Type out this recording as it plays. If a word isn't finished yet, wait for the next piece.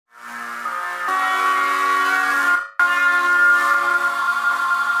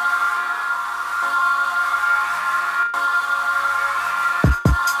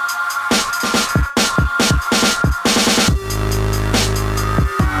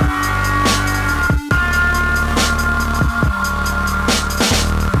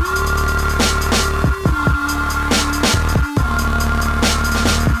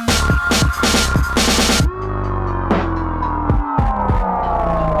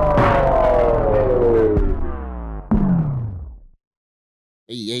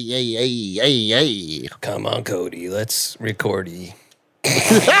Hey. Come on, Cody. Let's record. I'm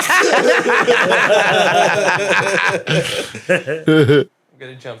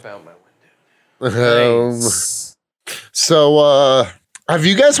gonna jump out my window. So, have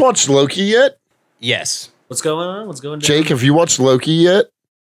you guys watched Loki yet? Yes. What's going on? What's going down? Jake, have you watched Loki yet?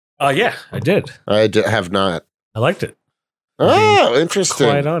 Yeah, I did. Have not. I liked it. Oh, interesting.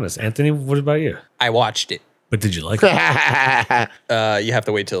 Quite honest. Anthony, what about you? I watched it. But did you like it? You have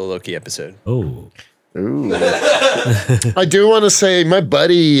to wait till the Loki episode. Oh. Ooh. I do want to say my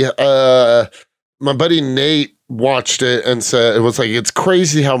buddy Nate watched it and said it was like, it's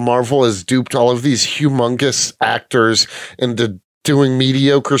crazy how Marvel has duped all of these humongous actors into doing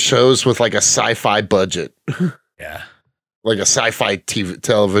mediocre shows with like a sci-fi budget. Yeah. Like a sci-fi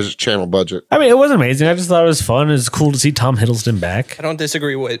television channel budget. I mean, it was amazing. I just thought it was fun. It was cool to see Tom Hiddleston back. I don't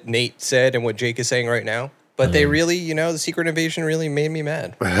disagree with what Nate said and what Jake is saying right now. But they really, the Secret Invasion really made me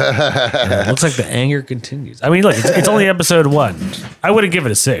mad. Yeah, it looks like the anger continues. I mean, look, it's only episode 1. I would have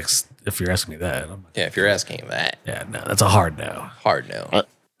given it a 6 if you're asking me that. Yeah, if you're asking that. Yeah, no, that's a hard no. Hard no.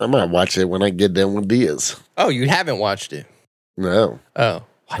 I might watch it when I get done with Diaz. Oh, you haven't watched it? No. Oh,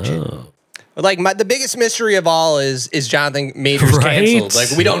 watch it. Like the biggest mystery of all is Jonathan Majors canceled. Like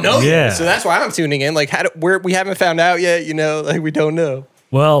we don't know yet, so that's why I'm tuning in. Like we haven't found out yet. Like we don't know.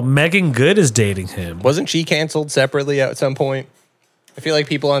 Well, Megan Good is dating him. Wasn't she canceled separately at some point? I feel like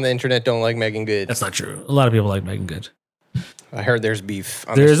people on the internet don't like Megan Good. That's not true. A lot of people like Megan Good. I heard there's beef.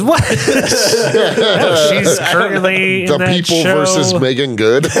 There's what? No, she's currently in The that People show. versus Megan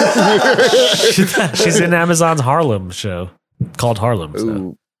Good. She's in Amazon's Harlem show called Harlem. So.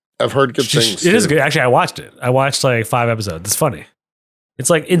 Ooh, I've heard good things. It is good. Actually, I watched it. I watched like 5 episodes. It's funny. It's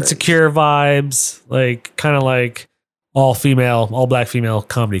like Insecure vibes, like kind of like all black female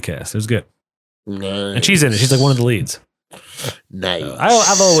comedy cast. It was good. Nice. And she's in it. She's like one of the leads. Nice.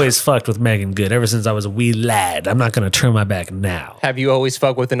 I've always fucked with Megan Good ever since I was a wee lad. I'm not going to turn my back now. Have you always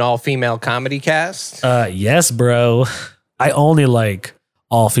fucked with an all-female comedy cast? Yes, bro. I only like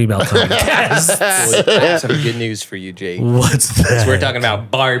all-female comedy casts. Some good news for you, Jake. What's that? So we're talking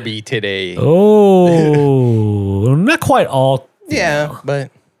about Barbie today. Oh, not quite all. Yeah, but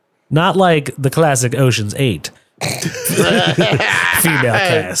not like the classic Ocean's 8 female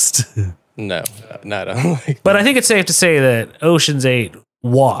cast. No, not unlike. But I think it's safe to say that Ocean's 8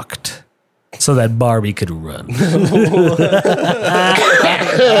 walked so that Barbie could run. That's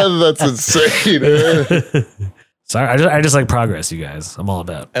insane. Sorry, I just like progress, you guys. I'm all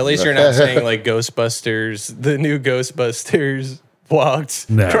about. At least you're not saying like Ghostbusters, the new Ghostbusters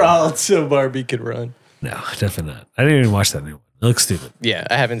crawled so Barbie could run. No, definitely not. I didn't even watch that new one. It looks stupid. Yeah,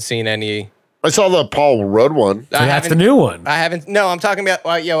 I haven't seen any. I saw the Paul Rudd one. So that's the new one. I haven't. No, I'm talking about.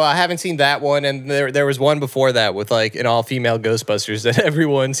 I haven't seen that one, and there was one before that with like an all-female Ghostbusters that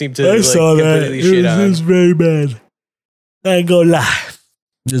everyone seemed to. I saw that. It was very bad. I ain't gonna lie.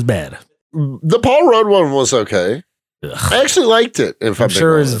 It was bad. The Paul Rudd one was okay. Ugh. I actually liked it. I'm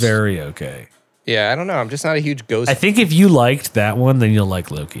sure it's very okay. Yeah, I don't know. I'm just not a huge ghost. I think if you liked that one, then you'll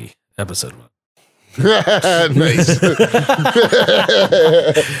like Loki episode 1. Nice.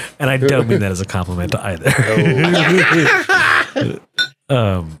 And I don't mean that as a compliment either.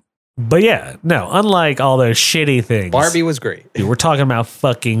 But yeah, no, unlike all those shitty things. Barbie was great. Dude, we're talking about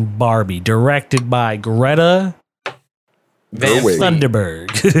fucking Barbie, directed by Greta Thunberg.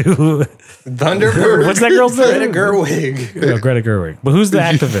 Thunberg? What's that girl's name? Greta Gerwig. No, Greta Gerwig. But who's the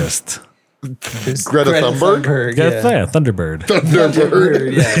activist? Greta Thunberg? Yeah, Thunderbird.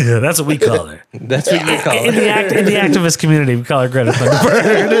 Thunderbird. Yeah. That's what we call her. That's what you call In her. the activist community, we call her Greta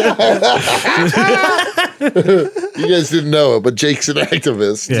Thunderbird. You guys didn't know it, but Jake's an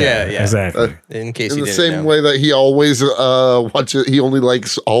activist. Yeah, exactly. In case In you the didn't same know. way that he always watches, he only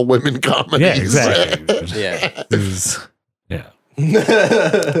likes all women comedies. Yeah, exactly. Yeah. Yeah.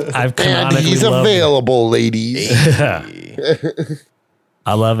 I've And canonically he's loved- available, ladies. Yeah.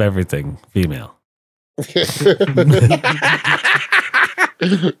 I love everything female. So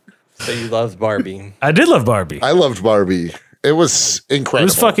you loved Barbie. I did love Barbie. I loved Barbie. It was incredible. It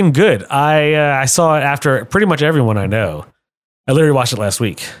was fucking good. I saw it after pretty much everyone I know. I literally watched it last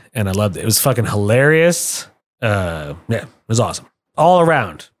week and I loved it. It was fucking hilarious. Yeah, it was awesome. All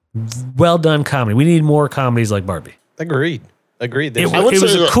around. Well done comedy. We need more comedies like Barbie. Agreed. It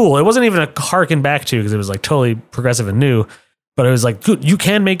was cool. It wasn't even a harken back to because it was like totally progressive and new. But it was like, dude, you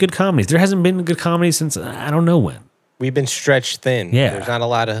can make good comedies. There hasn't been a good comedy since I don't know when. We've been stretched thin. Yeah. There's not a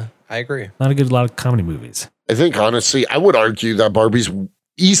lot of, I agree. Not a lot of comedy movies. I think, honestly, I would argue that Barbie's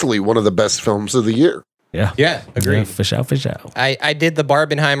easily one of the best films of the year. Yeah. Yeah, agreed. Yeah, fish out. I did the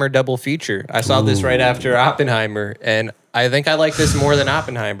Barbenheimer double feature. I saw this right after Oppenheimer, and I think I like this more than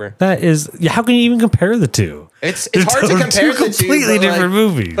Oppenheimer. That is, how can you even compare the two? It's hard to compare the two. Completely different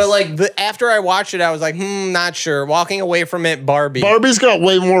movies. But like after I watched it, I was like, not sure. Walking away from it, Barbie's got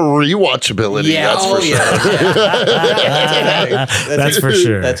way more rewatchability. Yeah, that's for sure. That's for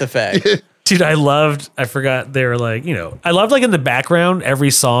sure. That's a fact. Dude, I forgot they were like, I loved like in the background,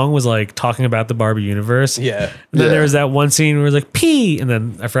 every song was like talking about the Barbie universe. Yeah. And then there was that one scene where it was like P, and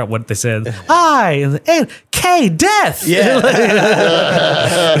then I forgot what they said. I, and K, death. Yeah.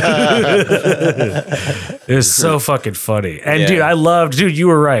 It was so fucking funny. And dude, you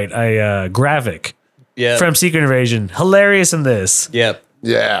were right. Graphic. Yeah. From Secret Invasion. Hilarious in this. Yep.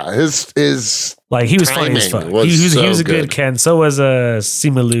 Yeah, his like he was funny as fuck. He was a good Ken. So was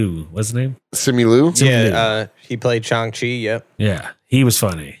Simu. What's his name? Simu. Yeah, he played Shang-Chi. Yep. Yeah, he was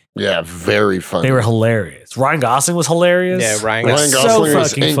funny. Yeah, very funny. They were hilarious. Ryan Gosling was hilarious. Yeah, Ryan Gosling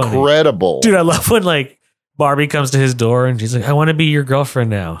was incredible. Dude, I love when like Barbie comes to his door and she's like, "I want to be your girlfriend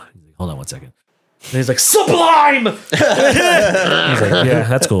now." He's like, hold on one second. And he's like, "Sublime!" He's like, "Yeah,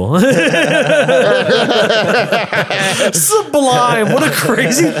 that's cool." Sublime! What a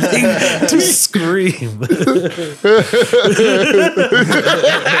crazy thing to scream.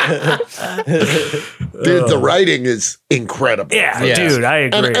 Dude, the writing is incredible. Yeah, dude, I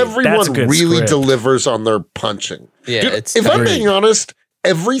agree. And everyone really delivers on their punching. Yeah, dude, if I'm being honest,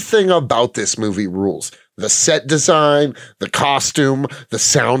 everything about this movie rules. The set design, the costume, the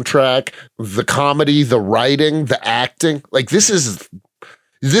soundtrack, the comedy, the writing, the acting. Like this is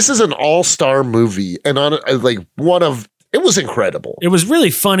an all-star movie, and it was incredible. It was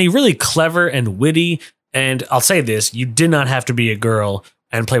really funny, really clever and witty. And I'll say this, you did not have to be a girl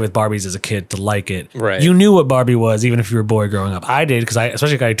and play with Barbies as a kid to like it. Right. You knew what Barbie was, even if you were a boy growing up. I did, because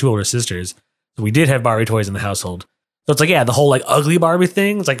especially I had two older sisters. So we did have Barbie toys in the household. So it's like, the whole like ugly Barbie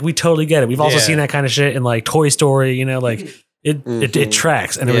thing. It's like, we totally get it. We've also seen that kind of shit in like Toy Story, it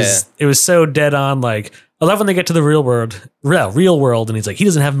tracks. And it was so dead on. Like, I love when they get to the real world. And he's like, he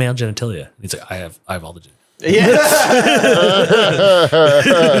doesn't have male genitalia. And he's like, I have all the genitalia. Yeah.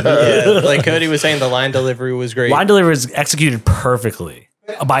 Like Cody was saying, the line delivery was great. Line delivery is executed perfectly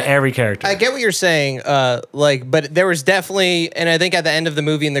by every character. I get what you're saying, but there was definitely, and I think at the end of the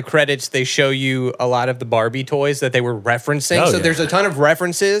movie in the credits, they show you a lot of the Barbie toys that they were referencing. There's a ton of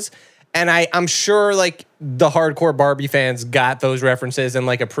references, and I'm sure like the hardcore Barbie fans got those references and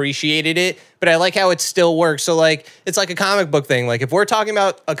like appreciated it, but I like how it still works. So like, it's like a comic book thing. Like if we're talking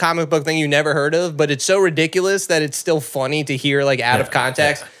about a comic book thing you never heard of, but it's so ridiculous that it's still funny to hear like out of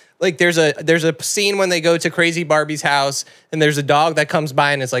context. Yeah. Like there's a scene when they go to Crazy Barbie's house and there's a dog that comes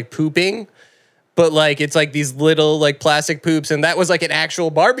by and is like pooping, but like it's like these little like plastic poops, and that was like an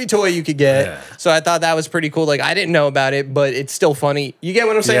actual Barbie toy you could get. Yeah. So I thought that was pretty cool. Like I didn't know about it, but it's still funny. You get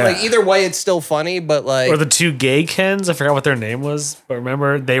what I'm saying? Yeah. Like either way, it's still funny. But like, or the two gay Kens, I forgot what their name was, but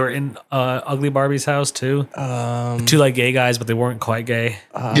remember they were in Ugly Barbie's house too. The two like gay guys, but they weren't quite gay.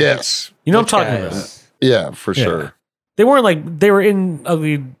 Yes, you know what I'm talking about. Yeah, for sure. They weren't like, they were in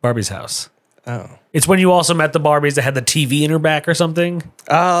Ugly Barbie's house. Oh. It's when you also met the Barbies that had the TV in her back or something.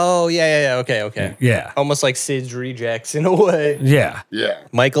 Oh, yeah. Okay. Yeah. Almost like Sid's Rejects in a way. Yeah.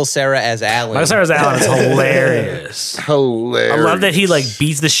 Michael Cera as Alan. Michael Cera as Alan is hilarious. Hilarious. I love that he like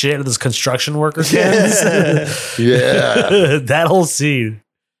beats the shit out of those construction worker kids. Yeah. That whole scene.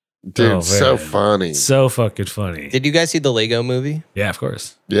 Dude, so funny. So fucking funny. Did you guys see the Lego movie? Yeah, of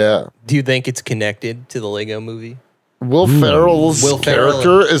course. Yeah. Do you think it's connected to the Lego movie? Will Ferrell's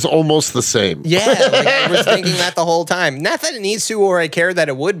character is almost the same. Yeah, like I was thinking that the whole time. Not that it needs to, or I care that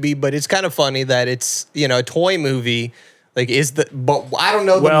it would be, but it's kind of funny that it's, a toy movie. Like, but I don't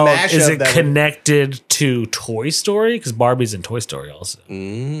know the mashup. Is it connected to Toy Story? Because Barbie's in Toy Story also.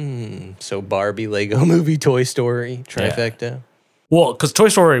 So Barbie, Lego movie, Toy Story, trifecta. Yeah. Well, because Toy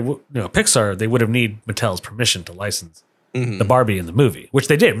Story, Pixar, they would have need Mattel's permission to license the Barbie in the movie, which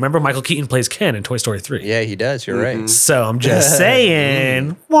they did. Remember, Michael Keaton plays Ken in Toy Story 3. Yeah, he does. You're right. So I'm just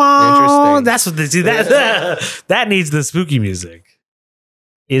saying, wow, interesting. That's what they do. That needs the spooky music.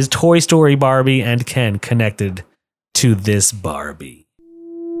 Is Toy Story Barbie and Ken connected to this Barbie?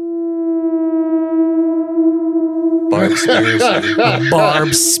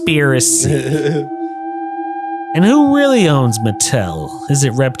 Barbspiracy. And who really owns Mattel? Is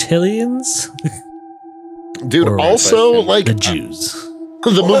it reptilians? Dude, also, like... the Jews.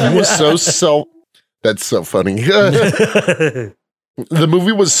 The movie was That's so funny. The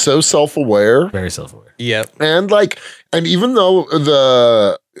movie was so self-aware. Very self-aware. Yep. And even though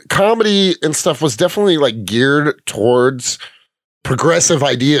the comedy and stuff was definitely like geared towards progressive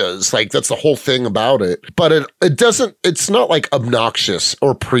ideas. Like that's the whole thing about it. But it's not like obnoxious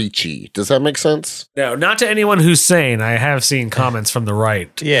or preachy. Does that make sense? No, not to anyone who's sane. I have seen comments from the right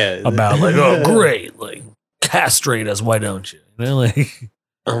about like, oh, great, like castrate us, why don't you? You know, like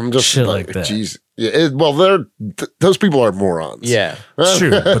I'm just shit like that. Geez. Yeah, those people are morons. Yeah. It's true,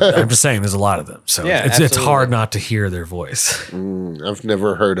 but I'm just saying there's a lot of them. So it's hard not to hear their voice. I've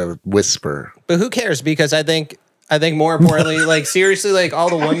never heard a whisper. But who cares? Because I think more importantly, like seriously, like all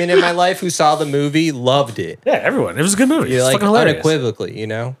the women in my life who saw the movie loved it. Yeah, everyone. It was a good movie. It's like fucking hilarious. unequivocally, you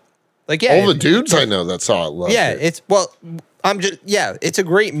know? Like all the dudes I know that saw it loved it. It's a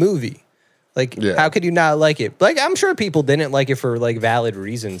great movie. Like, how could you not like it? Like, I'm sure people didn't like it for like valid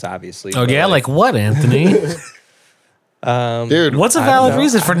reasons, obviously. Oh yeah, like what, Anthony? Dude, what's a valid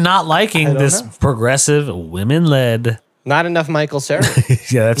reason for not liking this progressive, women-led? Not enough Michael Cera.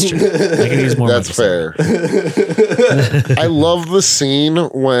 Yeah, that's true. I can use more. That's fair. I love the scene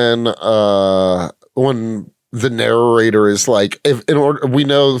when the narrator is like, we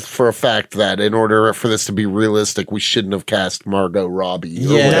know for a fact that in order for this to be realistic, we shouldn't have cast Margot Robbie.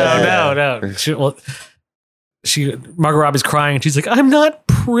 Yeah, no. Margot Robbie's crying and she's like, I'm not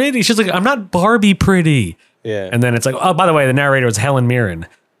pretty. She's like, I'm not Barbie pretty. Yeah. And then it's like, oh, by the way, the narrator was Helen Mirren.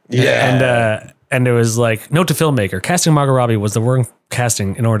 Yeah. And it was like, note to filmmaker, casting Margot Robbie was the wrong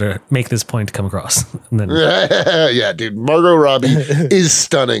casting in order to make this point come across. And then, yeah, dude, Margot Robbie is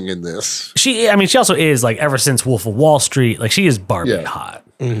stunning in this. She also is, like, ever since Wolf of Wall Street, like, she is Barbie hot.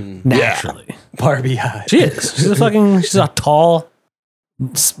 Mm-hmm. Naturally. Yeah. Barbie hot. She is. She's a tall,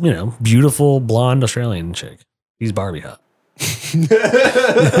 beautiful, blonde Australian chick. She's Barbie hot.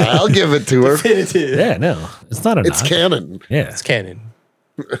 I'll give it to her. Definitive. Yeah, no. It's not a It's canon. Yeah. It's canon.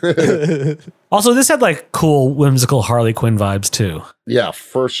 Also, this had like cool, whimsical Harley Quinn vibes too. Yeah,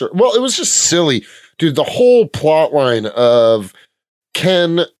 for sure. Well, it was just silly. Dude, the whole plot line of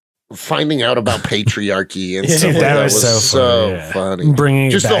Ken finding out about patriarchy and stuff like that was so funny. Bringing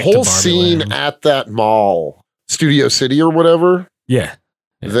just it the back whole to scene Land. at that mall, Studio City or whatever. Yeah.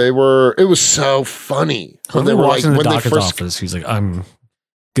 It was so funny. When they walked in the doctor's office, he's like, I'm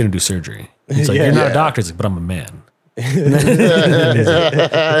going to do surgery. He's like, you're not a doctor. He's like, but I'm a man. dude,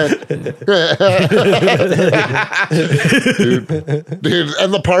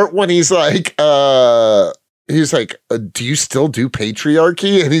 and the part when he's like, do you still do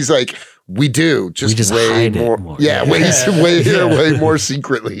patriarchy? And he's like, we do, just way more. Yeah, way more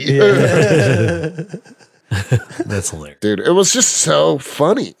secretly. That's hilarious, dude. It was just so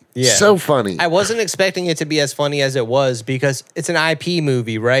funny. Yeah. So funny. I wasn't expecting it to be as funny as it was because it's an IP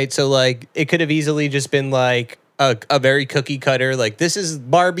movie, right? So like, it could have easily just been like a very cookie cutter, like this is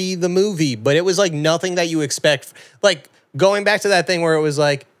Barbie the movie, but it was like nothing that you expect. Like going back to that thing where it was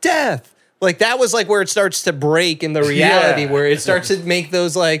like death, like that was like where it starts to break in the reality, where it starts to make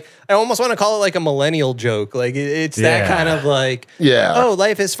those like, I almost want to call it like a millennial joke. Like it's that kind of like, oh,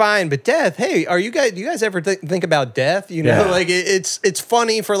 life is fine, but death. Hey, do you guys ever think about death? You know, like it's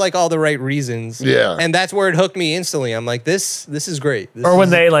funny for like all the right reasons. Yeah. And that's where it hooked me instantly. I'm like, this is great. Or when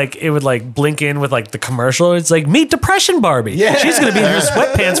they like, it would like blink in with like the commercial. It's like, meet depression Barbie. Yeah. She's going to be in her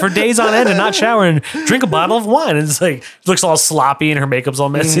sweatpants for days on end and not shower and drink a bottle of wine. And it's like, it looks all sloppy and her makeup's all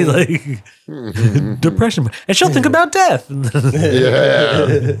messy. Like depression. And she'll think about death.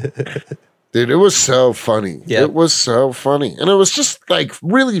 Dude, it was so funny. Yep. It was so funny. And it was just like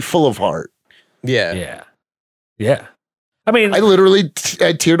really full of heart. Yeah. I mean, I literally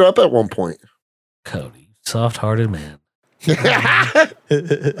I teared up at one point. Cody, soft-hearted man.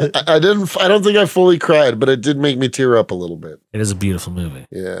 I don't think I fully cried, but it did make me tear up a little bit. It is a beautiful movie.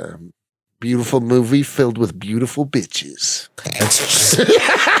 Yeah. Beautiful movie filled with beautiful bitches. That's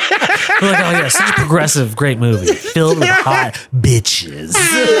we're like, oh yeah, such a progressive, great movie filled with hot bitches.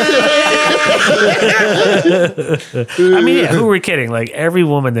 I mean, who were we kidding? Like every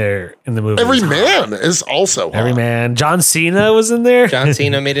woman there in the movie. Every man is also hot. Every man. John Cena was in there. John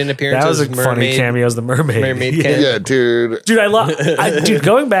Cena made an appearance. That was a funny cameo as the mermaid. Yeah, dude. Dude, I love. Dude,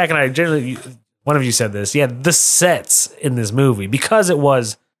 going back, and I generally, one of you said this. Yeah, the sets in this movie, because it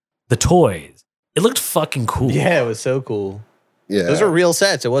was the toys, it looked fucking cool. Yeah, it was so cool. Yeah, those were real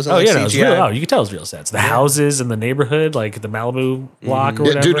sets. It wasn't like CGI. It was real. Oh, you could tell it was real sets. The houses in the neighborhood, like the Malibu block or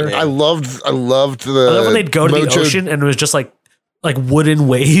whatever. Dude, I loved the. I love when they'd go to the ocean and it was just like wooden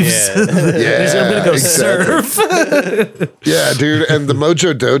waves. Yeah, I'm gonna go surf. Yeah, dude, and the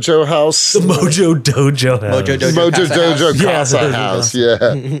Mojo Dojo house. The Mojo Dojo house. Mojo Dojo Casa house. Yeah.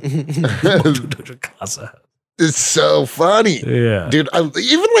 Mojo Dojo Casa house. It's so funny. Yeah. Dude,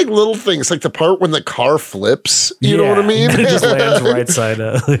 even like little things, like the part when the car flips, you know what I mean? It just lands right side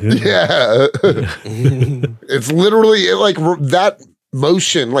up. Yeah. It's literally like that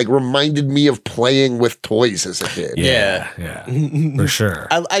motion like reminded me of playing with toys as a kid. Yeah. For sure.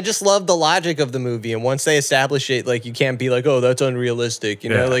 I just love the logic of the movie, and once they establish it, like you can't be like, oh, that's unrealistic, you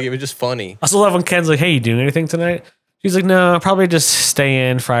know, like it was just funny. I also love when Ken's like, hey, you doing anything tonight? She's like, no, I'll probably just stay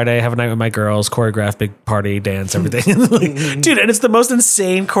in Friday, have a night with my girls, choreograph, big party, dance, everything. Like, dude, and it's the most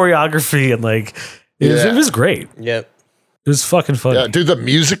insane choreography, and like it was great. Yep. It was fucking funny. Yeah, dude, the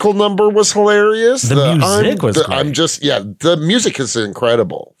musical number was hilarious. The music was great. The music is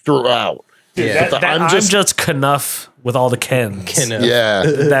incredible throughout. Yeah. I'm just Knuff with all the Kens. Yeah.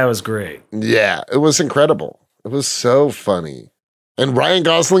 That was great. Yeah, it was incredible. It was so funny. And Ryan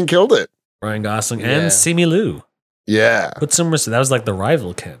Gosling killed it. Ryan Gosling and Simu Liu. Yeah. Put some respect. That was like the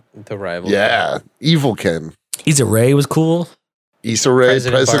rival Ken. The rival. Yeah. Evil Ken. Issa Rae was cool. Issa Rae,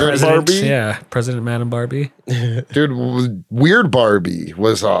 President Barbie. Yeah, President Madam Barbie. Dude, Weird Barbie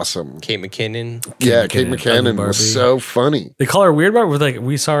was awesome. Kate McKinnon. Kate McKinnon was so funny. They call her Weird Barbie. We're like,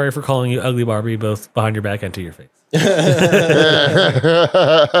 we sorry for calling you Ugly Barbie, both behind your back and to your face.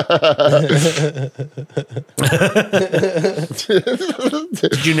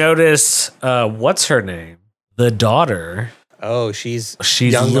 Did you notice, what's her name? The daughter. Oh, she's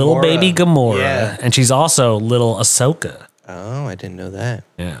young little Gamora. baby Gamora. And she's also little Ahsoka. Oh, I didn't know that.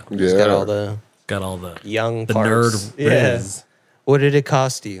 Yeah. She's got all the young parts. nerd riz. What did it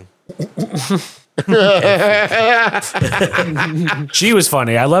cost you? She was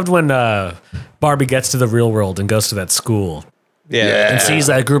funny. I loved when Barbie gets to the real world and goes to that school. Yeah. And sees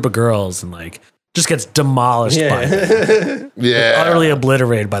that group of girls and like just gets demolished by them. Utterly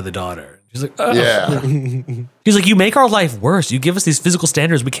obliterated by the daughter. She's like, oh. Yeah. He's like, you make our life worse. You give us these physical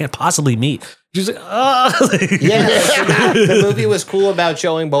standards we can't possibly meet. She's like, oh. The movie was cool about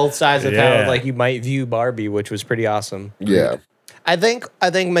showing both sides of how like you might view Barbie, which was pretty awesome. Yeah. I think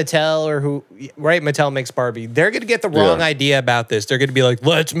Mattel Mattel makes Barbie. They're going to get the wrong idea about this. They're going to be like,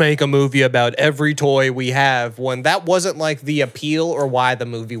 let's make a movie about every toy we have, when that wasn't like the appeal or why the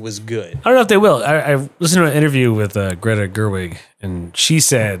movie was good. I don't know if they will. I listened to an interview with Greta Gerwig, and she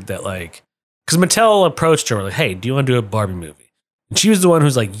said that like, because Mattel approached her like, hey, do you want to do a Barbie movie? And she was the one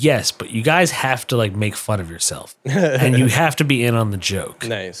who's like, yes, but you guys have to like make fun of yourself and you have to be in on the joke.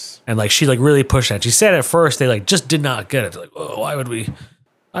 Nice. And like, she like really pushed that. She said at first they like just did not get it. They're like, oh, why would we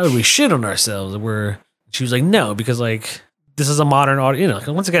shit on ourselves? She was like, no, because like this is a modern audience. You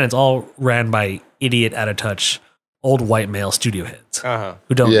know, once again, it's all ran by idiot, out of touch, old white male studio heads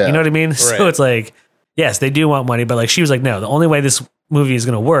who don't, you know what I mean? Right. So it's like, yes, they do want money, but like she was like, no, the only way this movie is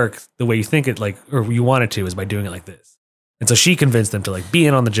going to work the way you think it like, or you want it to, is by doing it like this. And so she convinced them to like be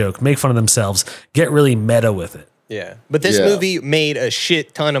in on the joke, make fun of themselves, get really meta with it. Yeah. But this movie made a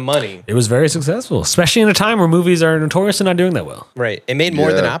shit ton of money. It was very successful, especially in a time where movies are notoriously not doing that well. Right. It made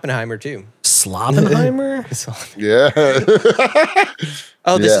more than Oppenheimer too. Sloppenheimer? Yeah.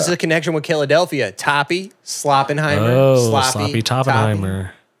 Oh, this is a connection with Philadelphia. Toppy, Sloppenheimer. Oh, Sloppy Toppenheimer.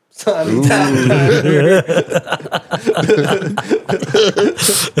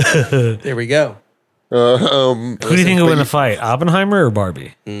 There we go. Who do you think would win the fight, Oppenheimer or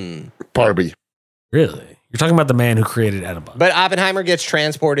Barbie? Barbie. Really? You're talking about the man who created atom bomb. But Oppenheimer gets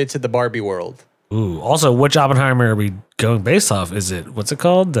transported to the Barbie world. Ooh. Also, which Oppenheimer are we going based off? Is it, what's it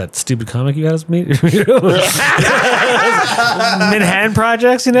called? That stupid comic you had us meet? Manhattan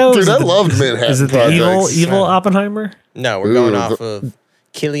Projects, you know? Dude, I loved Manhattan Is it the evil Oppenheimer? No, we're going off of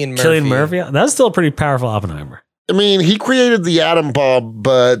Cillian Murphy. Cillian Murphy? That's still a pretty powerful Oppenheimer. I mean, he created the atom bomb,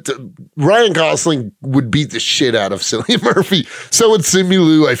 but Ryan Gosling would beat the shit out of Cillian Murphy. So would Simu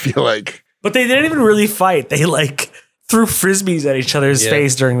Liu, I feel like. But they didn't even really fight. They like threw frisbees at each other's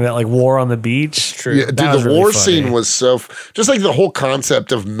face during that like war on the beach. True. Yeah, dude, the really war scene was so just like the whole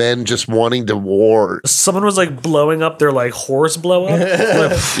concept of men just wanting to war. Someone was like blowing up their like horse blow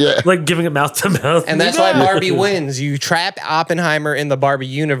up, like giving it mouth to mouth, and that's why Barbie wins. You trap Oppenheimer in the Barbie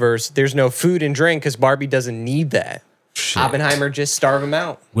universe. There's no food and drink because Barbie doesn't need that. Shit. Oppenheimer just starve him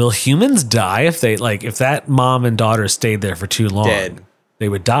out. Will humans die if if that mom and daughter stayed there for too long? Dead. They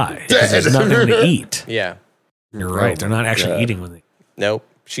would die because there's nothing to eat. Yeah. You're right. They're not actually eating when they. Nope.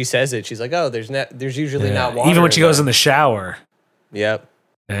 She says it. She's like, "Oh, there's usually not water." Even when she goes in the shower. Yep.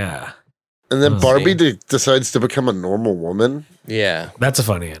 Yeah. And then Barbie decides to become a normal woman. Yeah. That's a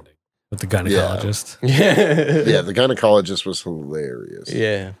funny ending with the gynecologist. Yeah. Yeah, the gynecologist was hilarious.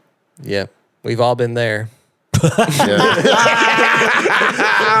 Yeah. Yep. We've all been there.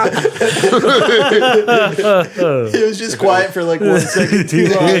 It was just quiet for like 1 second too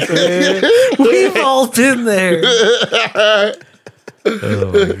long. We've all been there.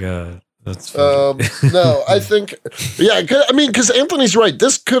 Oh my god. That's funny. No, I think, because Anthony's right.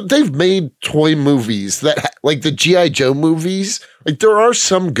 They've made toy movies that, like the G.I. Joe movies, like there are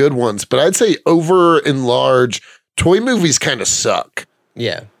some good ones, but I'd say over and large, toy movies kind of suck.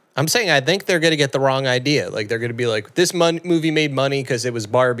 Yeah. I'm saying I think they're going to get the wrong idea. Like they're going to be like, this movie made money because it was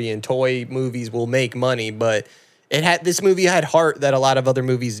Barbie and toy movies will make money, but this movie had heart that a lot of other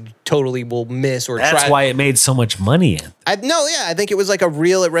movies totally will miss or try. That's why it made so much money. I think it was like it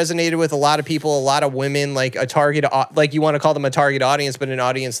resonated with a lot of people, a lot of women, like a target, like you want to call them a target audience, but an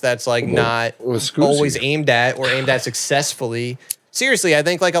audience that's like not always aimed at successfully. Seriously, I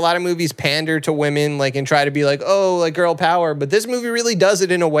think like a lot of movies pander to women, like and try to be like, oh, like girl power, but this movie really does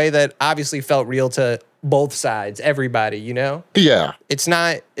it in a way that obviously felt real to both sides, everybody, you know? Yeah. It's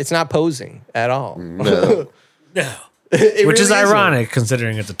not posing at all. No. No. Which really is ironic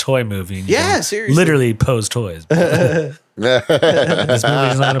considering it's a toy movie. And seriously. Literally pose toys. This movie's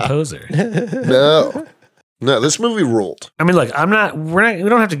not a poser. No, this movie ruled. I mean, look, we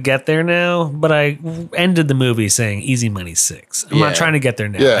don't have to get there now, but I ended the movie saying easy money 6. I'm not trying to get there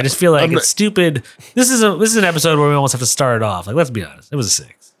now. Yeah. I just feel like it's stupid. This is an episode where we almost have to start it off. Like, let's be honest. It was a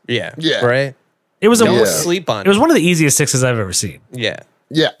 6. Yeah. Right? It was Don't sleep on it. It was one of the easiest 6s I've ever seen. Yeah.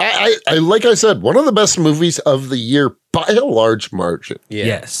 Yeah, I like I said, one of the best movies of the year by a large margin. Yeah.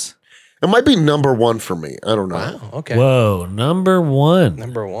 Yes. It might be number 1 for me. I don't know. Wow, okay. Whoa, number 1.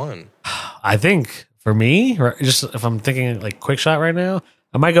 Number 1. I think for me, just if I'm thinking like quick shot right now,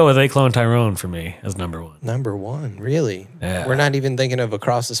 I might go with A Clone Tyrone for me as number 1. Number 1, really? Yeah. We're not even thinking of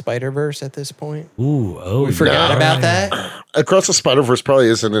Across the Spider-Verse at this point? We forgot about that? Across the Spider-Verse probably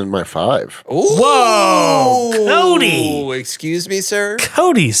isn't in my 5. Ooh. Whoa, Cody. Excuse me, sir?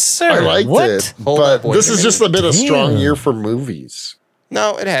 Cody, sir. I liked it, but this has just been a strong year for movies.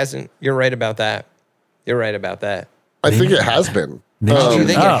 No, it hasn't. You're right about that. I think it has been. You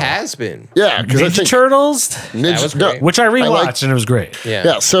think it has been? Yeah, because Ninja Turtles, that was great. which I rewatched and it was great.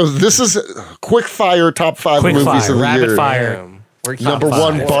 Yeah. So this is quick fire top 5 movies of the rapid year. fire. Number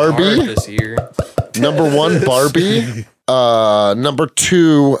 1, Barbie. This year. Number 1, Barbie. Number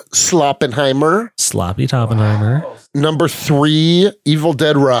 2, Sloppenheimer. Sloppy Toppenheimer. Number 3, Evil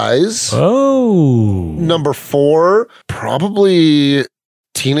Dead Rise. Oh. Number 4, probably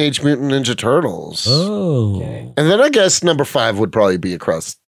Teenage Mutant Ninja Turtles. Oh. Okay. And then I guess number 5 would probably be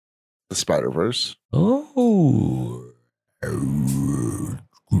Across the Spider-Verse. Oh.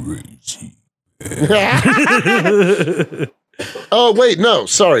 Crazy. Oh, wait, no,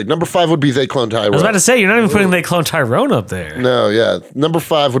 sorry. Number 5 would be They Clone Tyrone. I was about to say, you're not even putting They Clone Tyrone up there. No, yeah. Number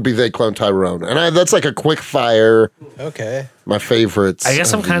 5 would be They Clone Tyrone. And that's like a quick fire. Okay. My favorites. I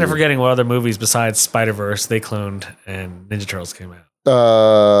guess I'm kind of forgetting what other movies besides Spider-Verse, They Cloned, and Ninja Turtles came out.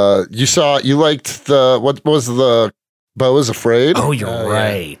 You liked what was the Beau is Afraid? Oh, you're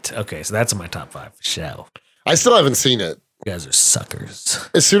right. Yeah. Okay, so that's in my top 5 for sure. I still haven't seen it. You guys are suckers.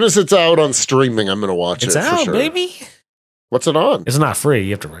 As soon as it's out on streaming, I'm going to watch it. It's out, for sure. baby. What's it on? It's not free.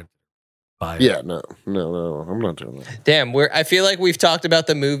 You have to rent it. Yeah, no. I'm not doing that. Damn, I feel like we've talked about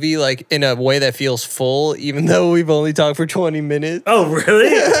the movie like in a way that feels full, even though we've only talked for 20 minutes. Oh,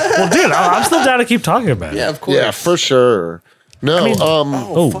 really? Well, dude, I'm still down to keep talking about it. Yeah, of course. Yeah, for sure. No,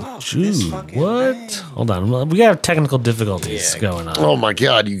 Fuck, what? Hold on. We got technical difficulties going on. Oh my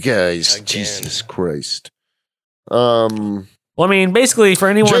God, you guys. Again. Jesus Christ. Well, I mean, basically, for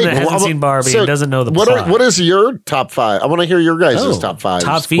anyone that hasn't seen Barbie and doesn't know the plot. What is your top 5? I want to hear your guys' top 5.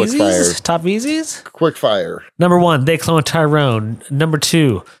 Top Feezies? Top Feezies? Quick fire. Number 1, They Clone Tyrone. Number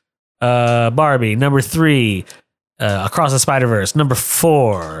 2, Barbie. Number 3, Across the Spider-Verse. Number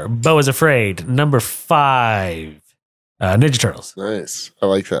 4, Beau is Afraid. Number 5, Ninja Turtles. Nice. I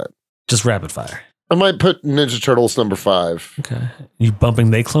like that. Just rapid fire. I might put Ninja Turtles number 5. Okay. You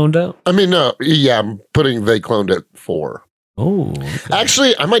bumping They Cloned out? I mean, no. Yeah, I'm putting They Cloned at 4. Oh. Okay.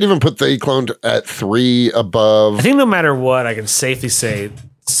 Actually, I might even put They Cloned at 3 above. I think no matter what, I can safely say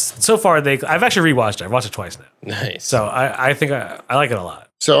so far I've actually rewatched it. I've watched it twice now. Nice. So I think I like it a lot.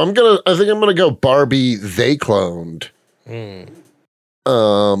 So I think I'm gonna go Barbie They Cloned.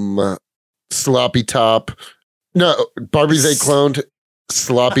 Sloppy Top. No, Barbie They Cloned,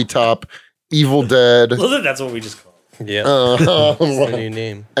 Sloppy Top, Evil Dead. Well, that's what we just call it. Yeah. That's the new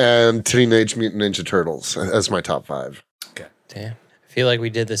name. And Teenage Mutant Ninja Turtles as my top 5. Okay. Damn. I I feel like we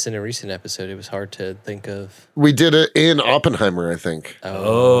did this in a recent episode. It was hard to think of. We did it in Oppenheimer, I think.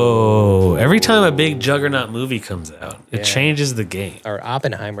 Oh, every time a big juggernaut movie comes out, it changes the game. Our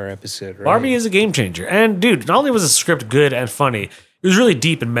Oppenheimer episode, right? Barbie is a game changer. And dude, not only was the script good and funny, it was really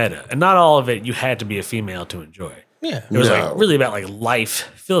deep and meta. And not all of it you had to be a female to enjoy. Yeah. It was like really about like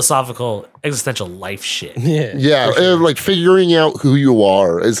life, philosophical, existential life shit. Yeah, like figuring out who you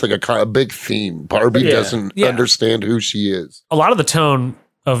are is like a big theme. Barbie doesn't understand who she is. A lot of the tone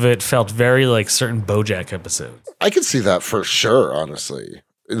of it felt very like certain BoJack episodes. I could see that for sure, honestly.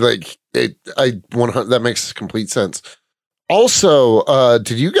 Like that makes complete sense. Also,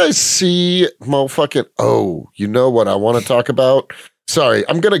 did you guys see motherfucking, you know what I want to talk about? Sorry,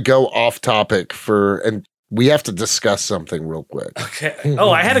 I'm going to go off topic and we have to discuss something real quick. Okay. Oh,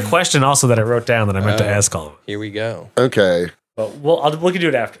 I had a question also that I wrote down that I meant to ask all of them. Here we go. Okay. But we can do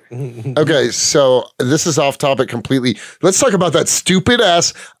it after. Okay, so this is off topic completely. Let's talk about that stupid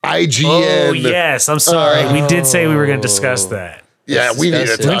ass IGN. Oh, yes. I'm sorry. We did say we were going to discuss that. Yeah, we need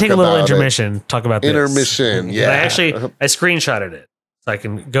to talk about it. We're going to take a little intermission, talk about this. Intermission, yeah. I screenshotted it, so I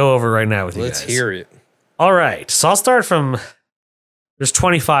can go over right now with you guys. Let's hear it. All right. So I'll start from, there's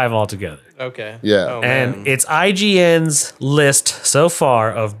 25 altogether. Okay. Yeah. And it's IGN's list so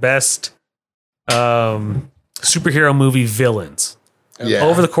far of best superhero movie villains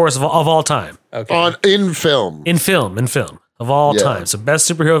over the course of all time. Okay. In film of all time. So best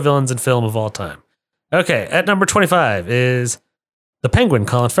superhero villains in film of all time. Okay, at number 25 is the Penguin,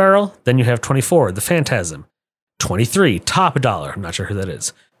 Colin Farrell. Then you have 24, the Phantasm. 23, Top Dollar. I'm not sure who that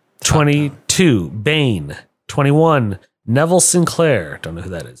is. 22, Bane. 21, Neville Sinclair. Don't know who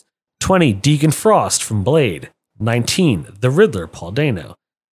that is. 20, Deacon Frost from Blade. 19, The Riddler, Paul Dano.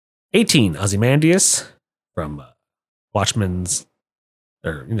 18, Ozymandias from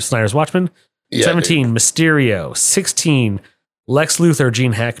Snyder's Watchmen. 17, Mysterio. 16, Lex Luthor,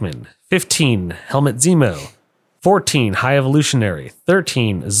 Gene Hackman. 15, Helmut Zemo. 14, High Evolutionary.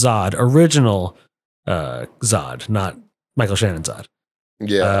 13, Zod, original Zod, not Michael Shannon Zod.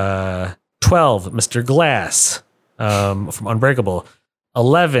 Yeah. 12, Mr. Glass from Unbreakable.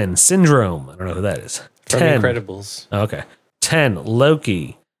 11, Syndrome. I don't know who that is. From 10, Incredibles. Okay. 10,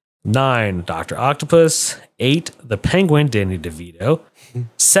 Loki. 9, Dr. Octopus. 8, The Penguin, Danny DeVito.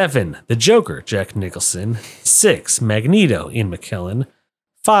 7, The Joker, Jack Nicholson. 6, Magneto, Ian McKellen.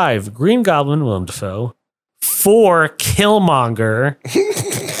 5, Green Goblin, Willem Dafoe. 4, Killmonger.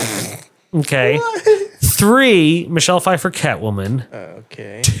 Okay. 3, Michelle Pfeiffer, Catwoman.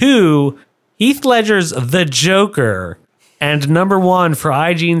 Okay. 2, Heath Ledger's The Joker. And number 1 for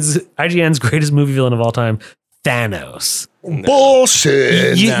IGN's greatest movie villain of all time, Thanos.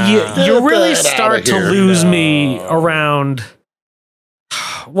 Bullshit. You really start to lose me around.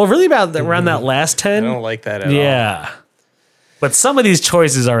 Well, really about around that last 10. I don't like that at all. Yeah. But some of these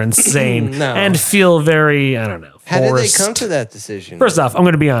choices are insane No. and feel very, I don't know, forced. How did they come to that decision? First off, I'm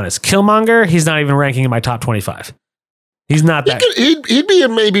going to be honest. Killmonger, he's not even ranking in my top 25. He's not that. He'd be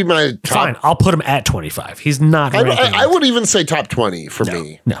in maybe my top. Fine, I'll put him at 25. He's not ranking. I would even say top 20 for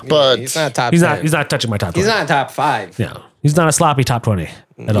me. No. But he's not top He's 10. not touching my top 20. He's not top 5. No. He's not a sloppy top 20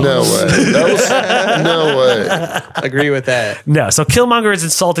 at all. no way. No way. Agree with that. No. So Killmonger is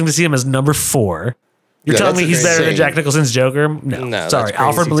insulting to see him as number 4. You're telling me he's better than insane. Jack Nicholson's Joker? No. No, Sorry. that's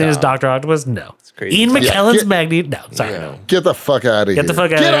Alfred crazy Molina's talk. Dr. Octopus? No. crazy Ian talk. McKellen's Yeah. Magneto? No. Sorry. No. Get the fuck out of here. Get the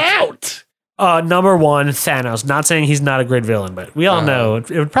fuck out Get of here. out. Number 1, Thanos. Not saying he's not a great villain, but we all know it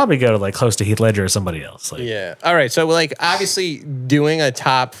would probably go to like close to Heath Ledger or somebody else. Like, Yeah. All right. So, like, obviously, doing a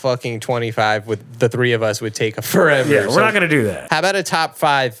top fucking 25 with the three of us would take forever. yeah, we're not going to do that. How about a top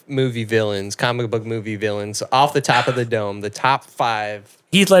 5 movie villains, comic book movie villains, off the top of the dome? The top 5.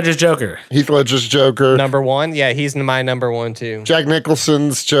 Heath Ledger's Joker. Heath Ledger's Joker. Number 1. Yeah, he's my number 1 too. Jack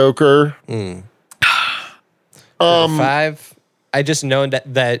Nicholson's Joker. 5. I just know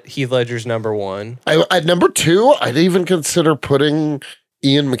that Heath Ledger's number 1. At number 2, I'd even consider putting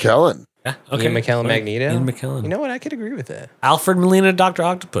Ian McKellen. Yeah, Ian McKellen, Fine. Magneto. Ian McKellen. You know what? I could agree with that. Alfred Molina, Dr.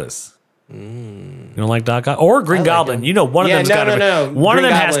 Octopus. You don't like Doc Ock? Or Green Goblin. him. You know, one of them's got to be. One of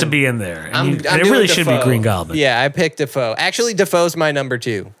Green them has Goblin. to be in there. And, I'm and it doing really should be Dafoe. Green Goblin. Yeah, I picked Dafoe. Actually, Defoe's my number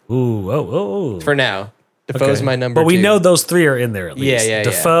 2 Ooh. for now. Defoe's Okay. my number 2. But we know those 3 are in there at least. Yeah.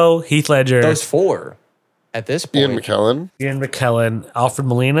 Defoe, Heath Ledger, those 4 at this point. Ian McKellen. Ian McKellen, Alfred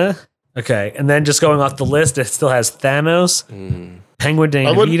Molina. Okay. And then just going off the list, it still has Thanos, Penguin,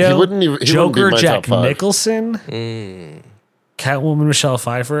 Danny He wouldn't DeVito, even be Joker, my Jack top 5. Nicholson, Catwoman, Michelle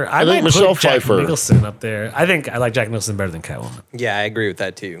Pfeiffer. I think might Michelle put Jack Pfeiffer. Nicholson up there. I think I like Jack Nicholson better than Catwoman. Yeah, I agree with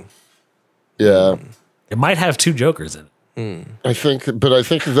that too. Yeah. It might have 2 Jokers in it. I think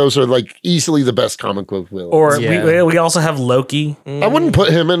those are like easily the best comic book villains. Or we also have Loki. I wouldn't put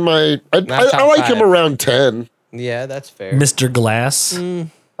him in my. I like him around 10. Yeah, that's fair. Mr. Glass.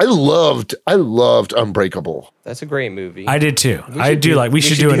 I loved Unbreakable. That's a great movie. I did too. We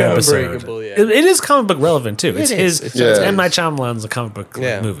should do an episode. Yeah. It is comic book relevant too. It's M. Night Shyamalan's a comic book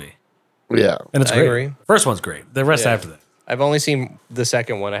movie. Yeah. And it's great. I agree. First one's great. The rest after that. I've only seen the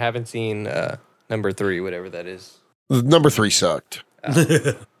second one. I haven't seen number 3, whatever that is. Number 3 sucked.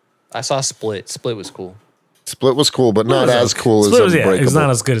 I saw Split. Split was cool. Split was cool, but not as cool as Unbreakable. It's not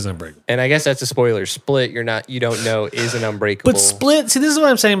as good as Unbreakable. And I guess that's a spoiler. Split, you don't know is an Unbreakable. But Split, see, this is what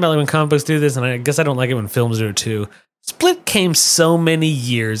I'm saying about when comic books do this, and I guess I don't like it when films do it too. Split came so many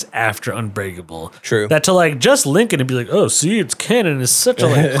years after Unbreakable. True. That to like just link it and be like, oh, see, it's canon is such a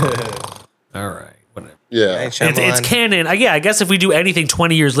all right. Yeah, it's canon. I guess if we do anything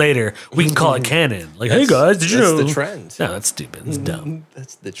 20 years later, we can call it canon. Like, hey guys, did you know? That's the trend. No, that's stupid. It's dumb.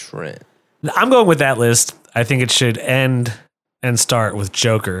 That's the trend. I'm going with that list. I think it should end and start with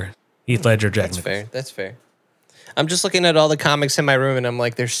Joker, Heath Ledger, Jack Nicholson. That's fair. I'm just looking at all the comics in my room, and I'm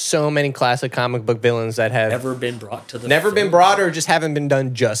like, there's so many classic comic book villains that have never been brought to the been brought or just haven't been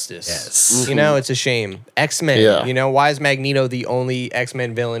done justice. Yes. You know, it's a shame. X-Men, why is Magneto the only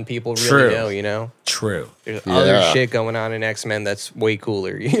X-Men villain people really know, you know? True. There's other shit going on in X-Men that's way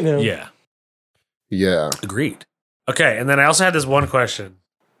cooler, you know? Yeah. Yeah. Agreed. Okay, and then I also had this one question.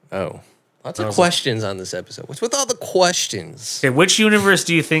 Oh. Lots of questions on this episode. What's with all the questions? Okay, which universe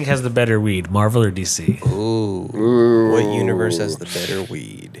do you think has the better weed, Marvel or DC? Ooh. What universe has the better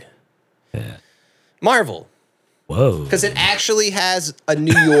weed? Yeah. Marvel. Whoa. Because it actually has a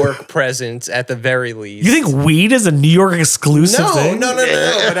New York presence at the very least. You think weed is a New York exclusive thing? No.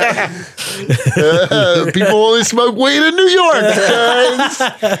 People only smoke weed in New York, guys.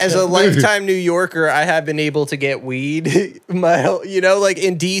 As a lifetime New Yorker, I have been able to get weed. Like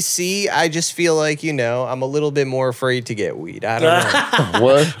in DC, I just feel like, I'm a little bit more afraid to get weed. I don't know.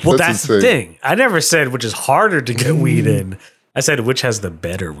 What? Well, that's the thing. I never said which is harder to get weed in. I said which has the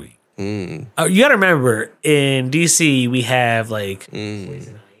better weed. You gotta remember, in DC we have like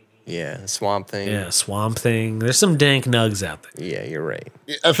Swamp Thing. Yeah, Swamp Thing. There's some dank nugs out there. Yeah, you're right.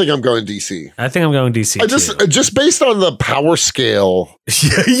 I think I'm going DC. I think I'm going DC. Just based on the power scale.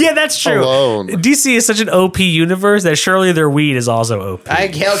 Yeah, that's true. Alone. DC is such an OP universe that surely their weed is also OP. I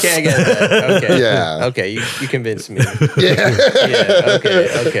get that. Okay. Yeah. Okay, you convinced me. Yeah.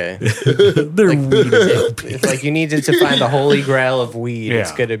 Okay. Their weed is OP. It's like you needed to find the holy grail of weed.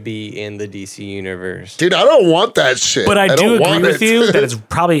 It's gonna be in the DC universe. Dude, I don't want that shit. But I do agree with you that it's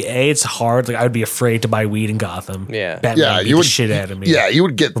probably it's hard. Like I would be afraid to buy weed in Gotham. Yeah. Batman beat the shit out of me. Yeah, you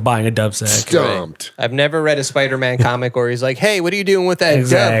would get for buying a dub sack. Stumped. Right. I've never read a Spider-Man comic where he's like, "Hey, what are you doing with that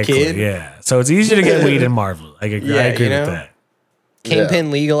dub, kid?" Yeah. So it's easier to get weed in Marvel. I agree with that. Kingpin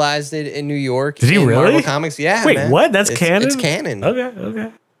legalized it in New York. Did he really? Marvel Comics. Yeah. Wait, man. what? That's canon? It's canon.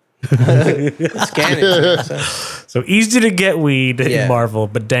 Okay. It's canon. So easy to get weed in Marvel,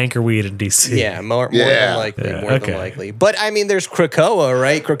 but danker weed in DC. Yeah, more than likely. More than likely. But I mean, there's Krakoa,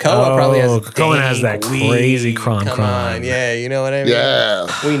 right? Krakoa probably has. Krakoa has that crazy Come on, yeah, you know what I mean. Yeah,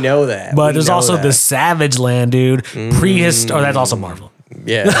 we know that. But there's also the Savage Land, dude. That's also Marvel.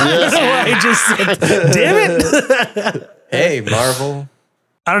 Yeah. That's why I just said, damn it. Hey, Marvel.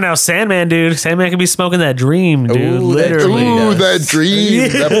 I don't know, Sandman, dude. Sandman can be smoking that dream, dude. Literally. That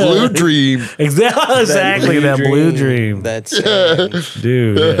dream. That blue dream. Exactly, that blue dream. That's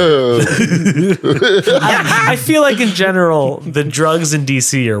dude. Yeah. I feel like in general, the drugs in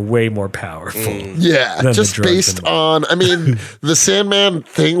DC are way more powerful. Yeah, just based on, the Sandman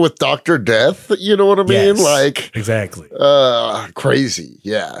thing with Dr. Death. You know what I mean? Yes, like exactly. Crazy.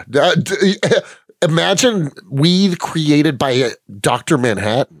 Yeah. Imagine weed created by Dr.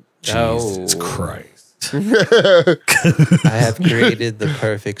 Manhattan. Jesus Christ. I have created the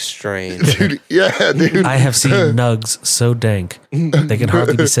perfect strain. Dude. I have seen nugs so dank, they can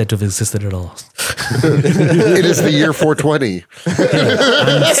hardly be said to have existed at all. It is the year 420.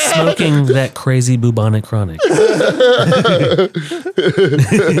 I'm smoking that crazy bubonic chronic.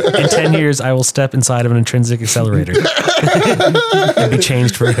 In 10 years, I will step inside of an intrinsic accelerator and be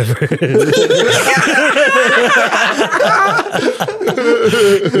changed forever.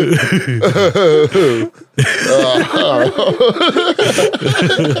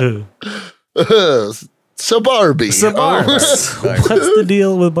 So Barbie. What's the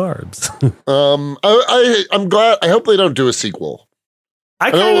deal with Barbs? I'm glad. I hope they don't do a sequel.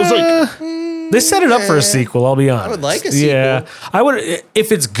 They set it up for a sequel. I'll be honest. I would like a sequel. Yeah, I would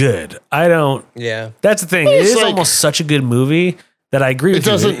if it's good. I don't. Yeah, that's the thing. It is almost such a good movie that I agree with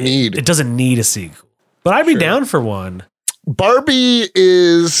you. It doesn't need a sequel. But I'd be down for one. Barbie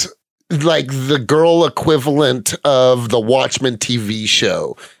is like the girl equivalent of the Watchmen TV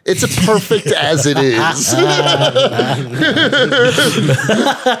show. It's perfect as it is. And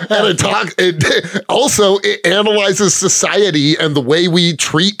it analyzes society and the way we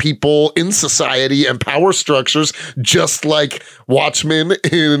treat people in society and power structures, just like Watchmen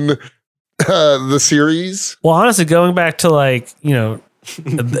in the series. Well, honestly, going back to like,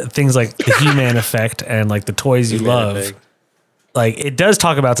 things like the He-Man effect and like the toys you love. Effect. Like, it does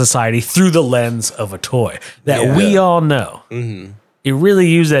talk about society through the lens of a toy that we all know. Mm-hmm. It really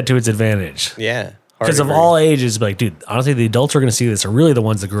used that to its advantage. Yeah. Because of all ages, like, dude, honestly, the adults who are going to see this are really the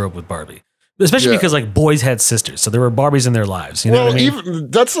ones that grew up with Barbie. Especially because, like, boys had sisters. So there were Barbies in their lives. You know what I mean? Even,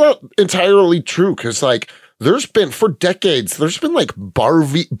 that's not entirely true. Because, like, for decades, there's been, like,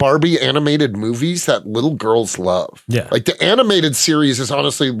 Barbie animated movies that little girls love. Yeah. Like, the animated series is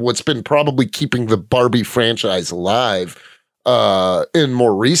honestly what's been probably keeping the Barbie franchise alive. In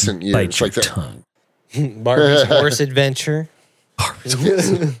more recent years. Bite your tongue. Barbie's Horse Adventure.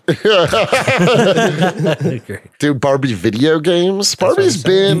 Dude, Barbie video games. Barbie's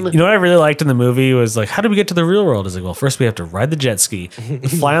been... You know what I really liked in the movie was like, how do we get to the real world? It's like, well, first we have to ride the jet ski,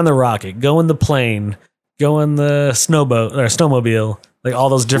 fly on the rocket, go in the plane, go in the snowmobile, like all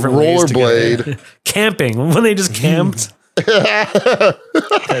those different rollerblade. Camping. When they just camped.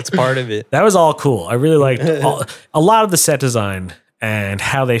 That's part of it. That was all cool. I really liked a lot of the set design and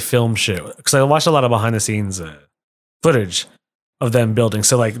how they filmed shit. Because I watched a lot of behind the scenes footage of them building.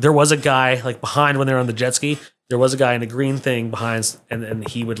 So like there was a guy like behind when they were on the jet ski. There was a guy in a green thing behind, and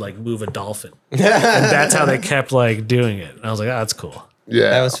he would like move a dolphin. And that's how they kept like doing it. And I was like, oh, that's cool.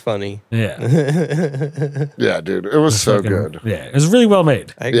 Yeah, that was funny. Yeah, yeah, dude, it was so good. Yeah, it was really well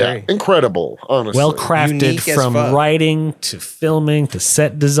made. I agree. Yeah, incredible, honestly. Well crafted from writing to filming to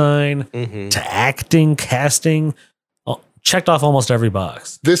set design to acting, casting. Checked off almost every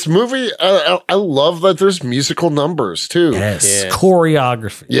box. This movie, I love that there's musical numbers too. Yes,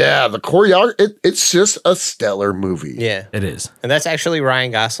 choreography. Yeah, the choreography. It's just a stellar movie. Yeah, it is. And that's actually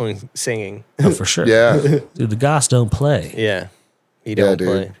Ryan Gosling singing. Oh, for sure. Yeah, dude, the Goss don't play. Yeah. He don't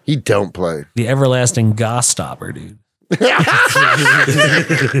play. He don't play. The everlasting Goss stopper, dude.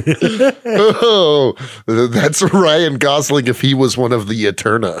 Oh, that's Ryan Gosling if he was one of the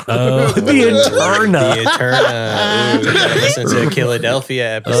Eterna. Oh, the Eterna. The Eterna. Ooh, we gotta listen to a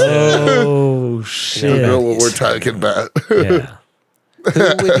Philadelphia episode. Oh, shit. I don't know what we're talking about. Yeah.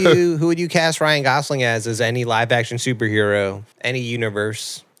 Who would you cast Ryan Gosling as any live action superhero, any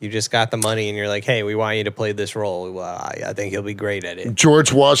universe? You just got the money and you're like, hey, we want you to play this role. Well, I think he'll be great at it.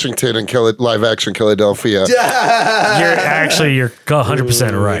 George Washington in live action Philadelphia. You're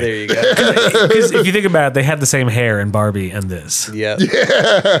 100% right. There you go. Because if you think about it, they had the same hair in Barbie and this. Yep.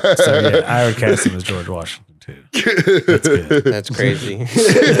 Yeah. So yeah, I would cast him as George Washington too. That's good. That's crazy.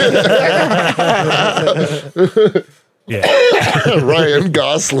 Yeah. Ryan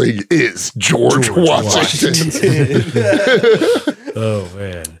Gosling is George Washington. Oh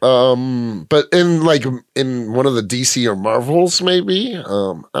man. But in one of the DC or Marvels, maybe.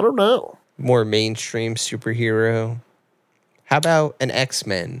 I don't know. More mainstream superhero. How about an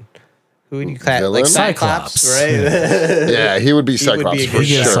X-Men? Who would you cast? Like Cyclops, right? Yeah, he would be Cyclops for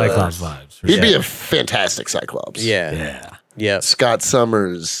sure. Cyclops vibes. He'd be a fantastic Cyclops. Yeah. Yeah. Yeah. Scott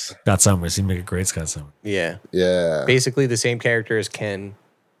Summers. Scott Summers. He'd make a great Scott Summers. Yeah. Yeah. Basically the same character as Ken.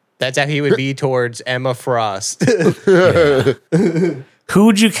 That's how he would be towards Emma Frost. Yeah. Who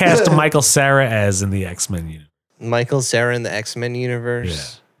would you cast Michael Cera as in the X-Men universe? Michael Cera in the X-Men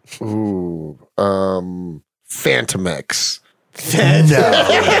universe? Yeah. Ooh. Phantom X. No,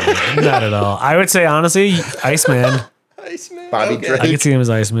 not at all. I would say, honestly, Iceman. Bobby Drake. I could see him as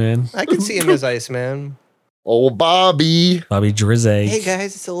Iceman. I could see him as Iceman. Old Bobby. Bobby Drizzy. Hey,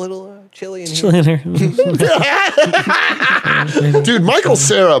 guys, it's a little chilly in here. Chilly in here. Dude, Michael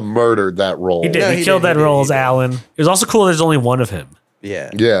Cera murdered that role. He did. No, he killed that role as Alan. It was also cool there's only one of him. Yeah.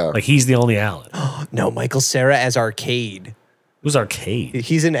 Yeah. Like, he's the only Alan. No, Michael Cera as Arcade. Who's Arcade?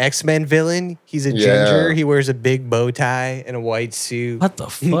 He's an X-Men villain. He's a ginger. He wears a big bow tie and a white suit. What the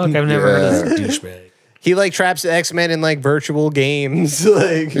fuck? I've never heard of this douchebag. He like traps the X-Men in like virtual games.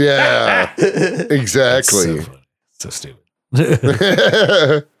 Like, yeah, exactly. So stupid.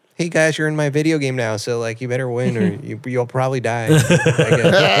 Hey guys, you're in my video game now, so like you better win or you'll probably die.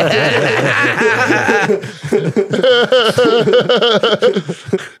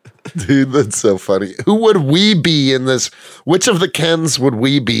 Dude, that's so funny. Who would we be in this? Which of the Kens would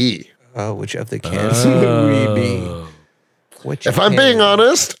we be? Oh, which of the Kens would we be? If I'm being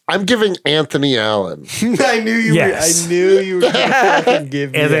honest, I'm giving Anthony Allen. I knew you were going to fucking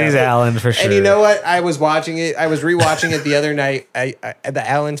give me Anthony's Allen for sure. And you know what? I was watching it. I was rewatching it the other night.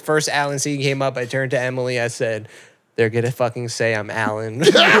 The first Allen scene came up. I turned to Emily. I said, "They're going to fucking say I'm Allen."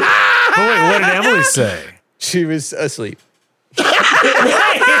 Oh, wait, what did Emily say? She was asleep.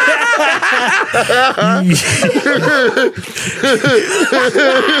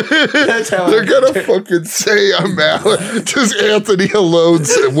 They're gonna fucking say I'm Allen. Just Anthony alone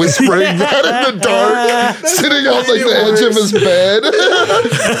whispering that in the dark, sitting on like the edge of his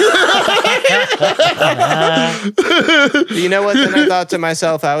bed. You know what? Then I thought to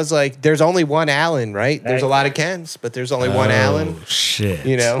myself, I was like, "There's only one Allen, right? There's a lot of Kens, but there's only one Allen." Shit.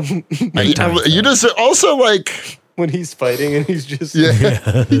 You know, you just also like. when he's fighting and he's just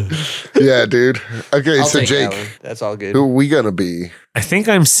yeah, dude. Okay, I'll so take Jake, Allen. That's all good. who are we gonna be? I think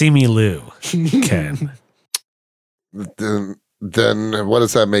I'm Simi Lou, Ken. Then what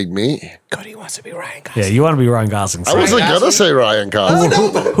does that make me? Cody wants to be Ryan Gosling. Yeah, you want to be Ryan Gosling. I wasn't gonna say Ryan Gosling.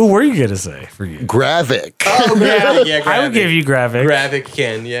 Who were you gonna say for you? Gravik. Oh, Gravik. Yeah, Gravik. I would give you Gravik. Gravik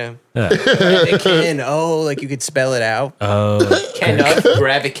Ken, yeah. Gravik Ken. Oh, like you could spell it out. Oh, Ken up,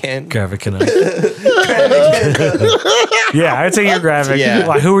 Gravik Ken. Gravik Ken. Yeah, I'd say you're Gravik. Yeah.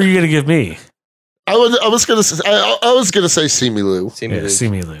 Why, who are you gonna give me? I was gonna say Simi Lou. Simi Lou.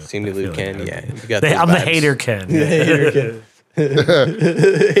 Simi Lou Ken, yeah. You got I'm those the vibes. hater Ken. The hater Ken.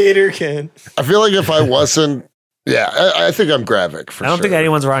 Hater Ken. I feel like if I wasn't, I think I'm Gravik for sure. I don't think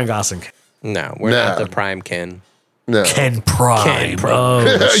anyone's Ryan Gosling. No, we're not the prime Ken. No. Ken Prime. Ken Prime.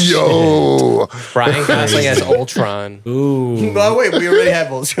 Oh, Yo. Ryan Gosling as Ultron. Ooh. Oh, wait, we already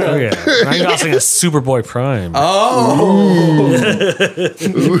have Ultron. Oh, yeah. Ryan Gosling as Superboy Prime. Oh.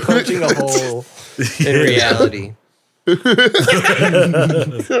 Punching a hole in reality.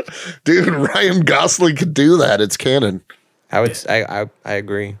 Dude, Ryan Gosling could do that. It's canon. I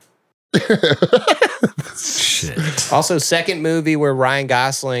agree. Shit. Also, second movie where Ryan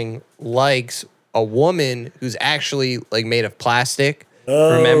Gosling likes a woman who's actually like made of plastic.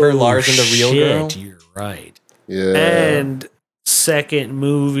 Remember Lars and the Real Girl? You're right. Yeah. And second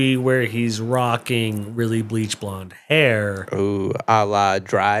movie where he's rocking really bleach blonde hair. Ooh, a la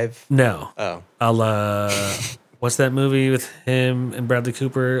Drive. No. Oh. A la, what's that movie with him and Bradley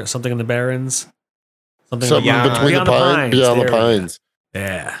Cooper? Something in the Barrens? Something Beyond- between the pines. Beyond the There we go. pines.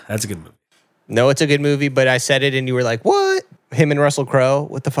 Yeah, that's a good movie. No, it's a good movie, but I said it and you were like, what? Him and Russell Crowe?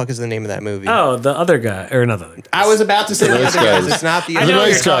 What the fuck is the name of that movie? Oh, the other guy, or another guy. I was about to say the Nice other guys. Guys. It's not the I other know what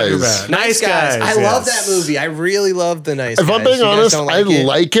Nice you're talking Guys. about. Nice Guys. I love that yes. movie. I really love the Nice Guys. If I'm being You guys honest, don't I it?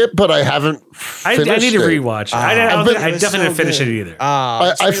 like it, but I haven't I finished need to it. rewatch it. I It was definitely didn't so finish good. it either.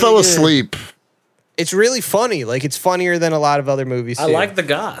 I It's fell really good. asleep. It's really funny. Like, it's funnier than a lot of other movies, too. I like the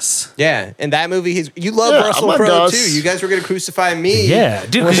Goss. Yeah, and that movie, you love Yeah, Russell I'm a Crowe, Gus. too. You guys were going to crucify me. Yeah,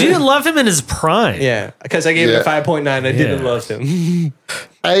 dude, because you didn't love him in his prime. Yeah, because I gave him a 5.9. I didn't Yeah. love him.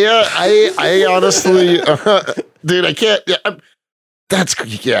 I honestly, dude, I can't. I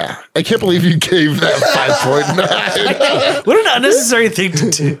can't believe you gave that 5.9. What an unnecessary thing to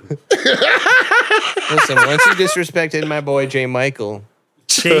do. Listen, once you disrespected my boy J. Michael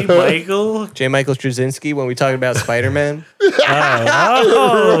Michael? Straczynski, when we talked about Spider-Man.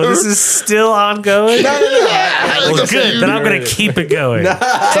 Oh, this is still ongoing? Well, That's good. you, Then I'm going to keep it going. So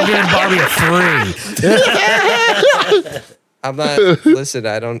I'm giving Barbie a 3. I'm not, listen,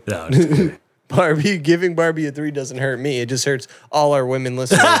 I don't, No, just kidding. giving Barbie a 3 doesn't hurt me. It just hurts all our women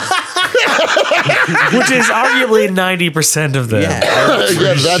listeners. Which is arguably 90% of them. Yeah.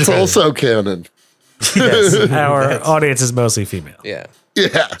 Yeah, that's also canon. Yes, our audience is mostly female. Yeah.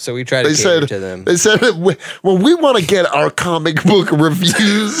 Yeah. So we try to cater to them. They said when we want to get our comic book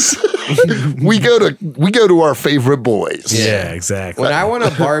reviews, we go to our favorite boys. Yeah, exactly. When I want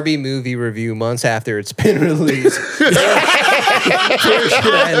a Barbie movie review months after it's been released,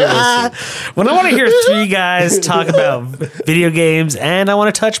 when I want to hear 3 guys talk about video games and I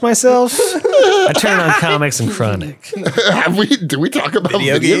want to touch myself, I turn on Comics and Chronic. Do we talk about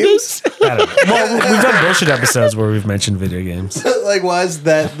video games? I don't know. Well, we've done bullshit episodes where we've mentioned video games. like, was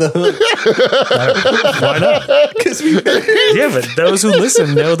that the hook? Why not? Because we Yeah, but those who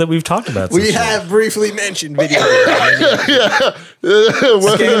listen know that we've talked about this shit. have briefly mentioned video games.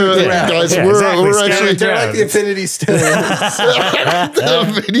 Guys, we're actually they're like the Infinity Stones.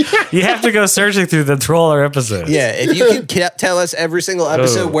 You have to go searching through the Troller episodes. Yeah, if you can tell us every single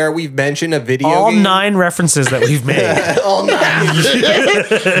episode where we've mentioned a video all game. 9 references that we've made. All 9.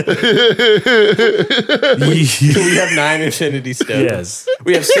 We have 9 Infinity Stones. Yes.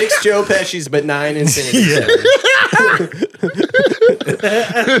 We have 6 Joe Pesci's, but 9 Infinity Stones.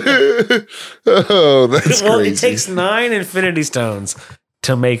 Oh, that's Well, crazy. it takes 9 Infinity Stones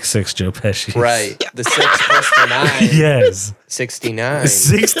to make 6 Joe Pesci. Right. The 6 plus the 9. Yes. 69.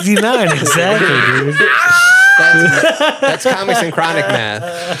 69, exactly, dude. That's Comics and Chronic math.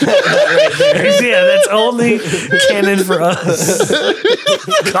 Yeah, that's only canon for us.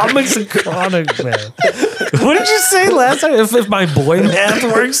 Comics and Chronic, man. What did you say last time? If my boy math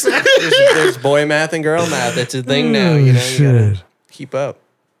works? There's boy math and girl math. It's a thing now. You know, you gotta keep up.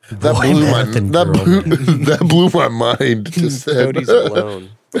 That blew my mind. Just then. Cody's blown.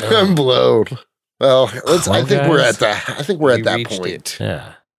 I'm blown. Well, I think we're at that reached point. it.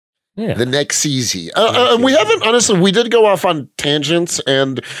 Yeah. Yeah. The next easy. We haven't, honestly, we did go off on tangents,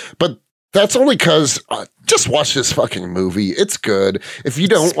 but that's only because just watch this fucking movie. It's good. If you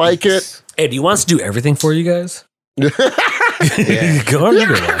don't like it. Hey, do you want us to do everything for you guys? Yeah. Go on, you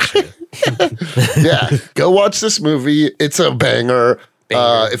go watch it. Yeah, go watch this movie. It's a banger.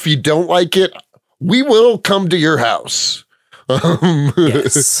 If you don't like it, we will come to your house.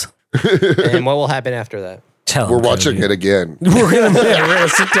 Yes. And what will happen after that? We're watching it again. We're gonna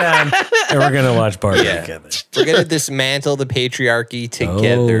sit down and we're gonna watch Barbie together. We're gonna dismantle the patriarchy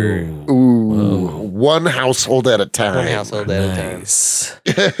together. Ooh, one household at a time. One household at a time. Nice.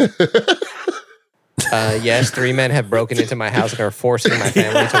 Yes, 3 men have broken into my house and are forcing my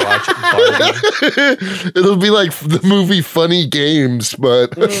family to watch Barbie. It'll be like the movie Funny Games,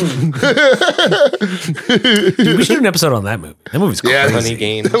 but Dude, we should do an episode on that movie. That movie's crazy. Yeah, Funny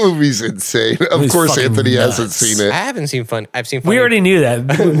Games. that movie's insane. Of movie's course, fucking Anthony nuts. hasn't seen it. I haven't seen fun. I've seen funny. We already knew that.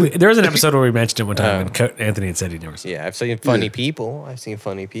 There was an episode where we mentioned it one time, and Anthony had said he'd never seen it. Yeah, I've seen funny people. I've seen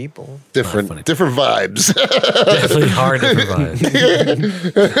funny people. Different vibes. Definitely hard to provide.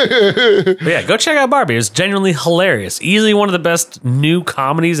 But yeah, go check out Barbie. It's genuinely hilarious. Easily one of the best new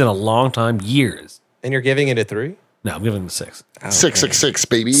comedies in a long time, years. And you're giving it a 3? No, I'm giving it a 6. 666,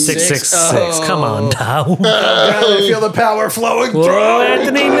 baby. 666. Come on now. I feel the power flowing Whoa,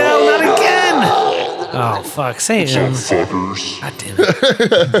 Anthony, no, not again. Oh, fuck. Say it. God damn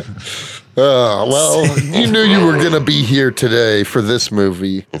it. Well, you knew you were going to be here today for this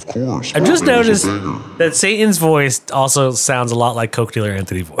movie. Of course. I've just Barbie was noticed a banger. that Satan's voice also sounds a lot like Coke Dealer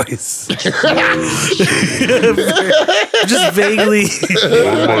Anthony voice. Just vaguely.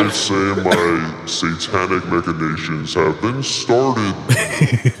 One might say my satanic machinations have been started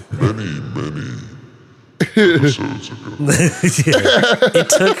many episodes ago. Yeah. It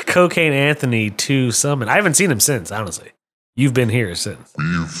took Cocaine Anthony to summon. I haven't seen him since, honestly. You've been here since.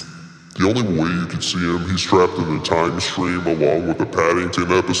 The only way you can see him, he's trapped in the time stream along with the Paddington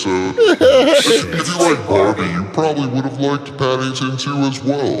episode. If you like Barbie, you probably would have liked Paddington too as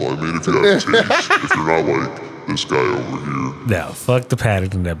well. I mean, if you have taste, if you're not like this guy over here. No, fuck the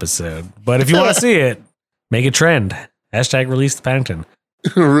Paddington episode. But if you want to see it, make a trend. Hashtag release the Paddington.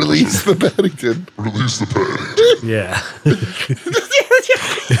 Release the Paddington. Release the Paddington. Yeah.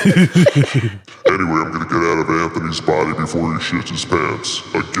 Anyway, I'm gonna get out of Anthony's body before he shits his pants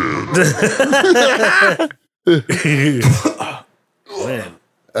again.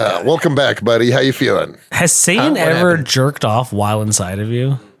 Man. Welcome back, buddy. How you feeling? Has Satan What ever happened? jerked off while inside of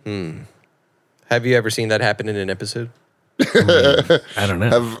you? Have you ever seen that happen in an episode? I don't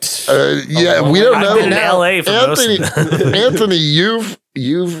know. Yeah, we don't know. I've been in LA for Anthony, most of that. Anthony,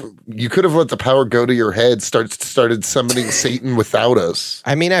 you could have let the power go to your head. Started summoning Satan without us.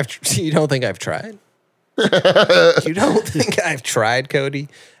 I mean, you don't think I've tried? You don't think I've tried, Cody?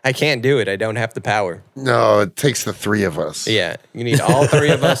 I can't do it. I don't have the power. No, it takes the 3 of us. Yeah, you need all 3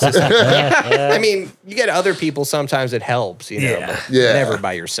 of us. I mean, you get other people. Sometimes it helps, you know, Yeah. but Yeah. never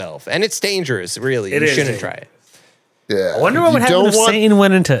by yourself. And it's dangerous, really. It You is shouldn't dangerous. try it. Yeah. I wonder what would happen if Satan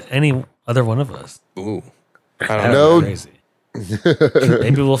went into any other one of us. Ooh, I That don't would know. be crazy.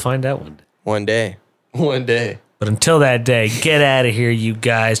 Maybe we'll find out one day. One day. One day. But until that day, get out of here, you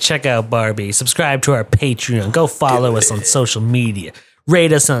guys. Check out Barbie. Subscribe to our Patreon. Go follow us on social media.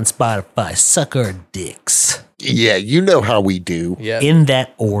 Rate us on Spotify. Suck our dicks. Yeah, you know how we do. Yeah. In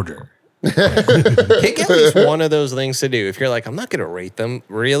that order. Pick at least one of those things to do. If you're like, I'm not going to rate them.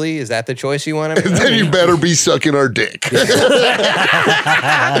 Really? Is that the choice you want to make? Then you better be sucking our dick. What a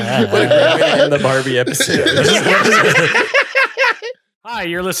great way to end the Barbie episode. Hi,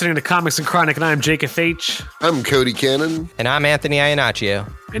 you're listening to Comics and Chronic, and I'm Jake FH. I'm Cody Cannon. And I'm Anthony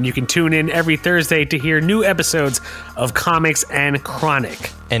Iannaccio. And you can tune in every Thursday to hear new episodes of Comics and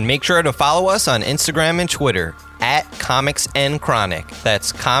Chronic. And make sure to follow us on Instagram and Twitter at Comics and Chronic.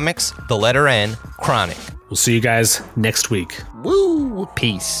 That's Comics, the letter N, Chronic. We'll see you guys next week. Woo!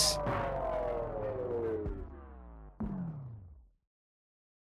 Peace.